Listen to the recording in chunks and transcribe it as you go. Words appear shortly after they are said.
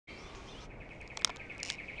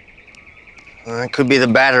It could be the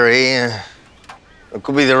battery. It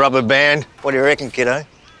could be the rubber band. What do you reckon, kiddo?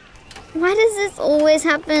 Why does this always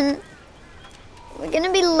happen? We're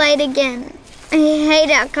gonna be late again. I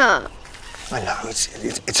hate our car. I know,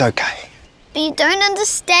 it's okay. But you don't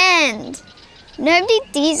understand. Nobody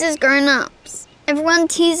teases grown-ups. Everyone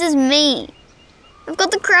teases me. I've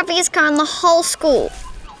got the crappiest car in the whole school.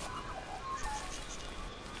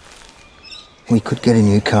 We could get a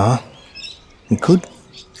new car. We could.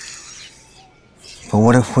 But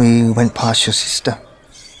what if we went past your sister?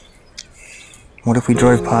 What if we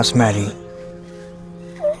drove past Maddie?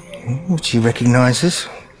 Would she recognise us?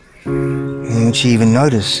 Would she even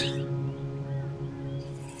notice?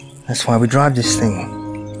 That's why we drive this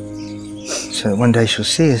thing. So that one day she'll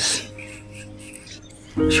see us.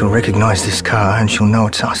 She'll recognise this car and she'll know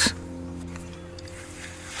it's us.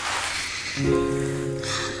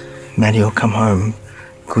 Maddie will come home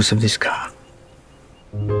because of this car.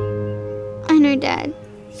 I know, Dad.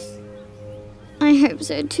 I hope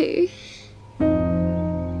so too.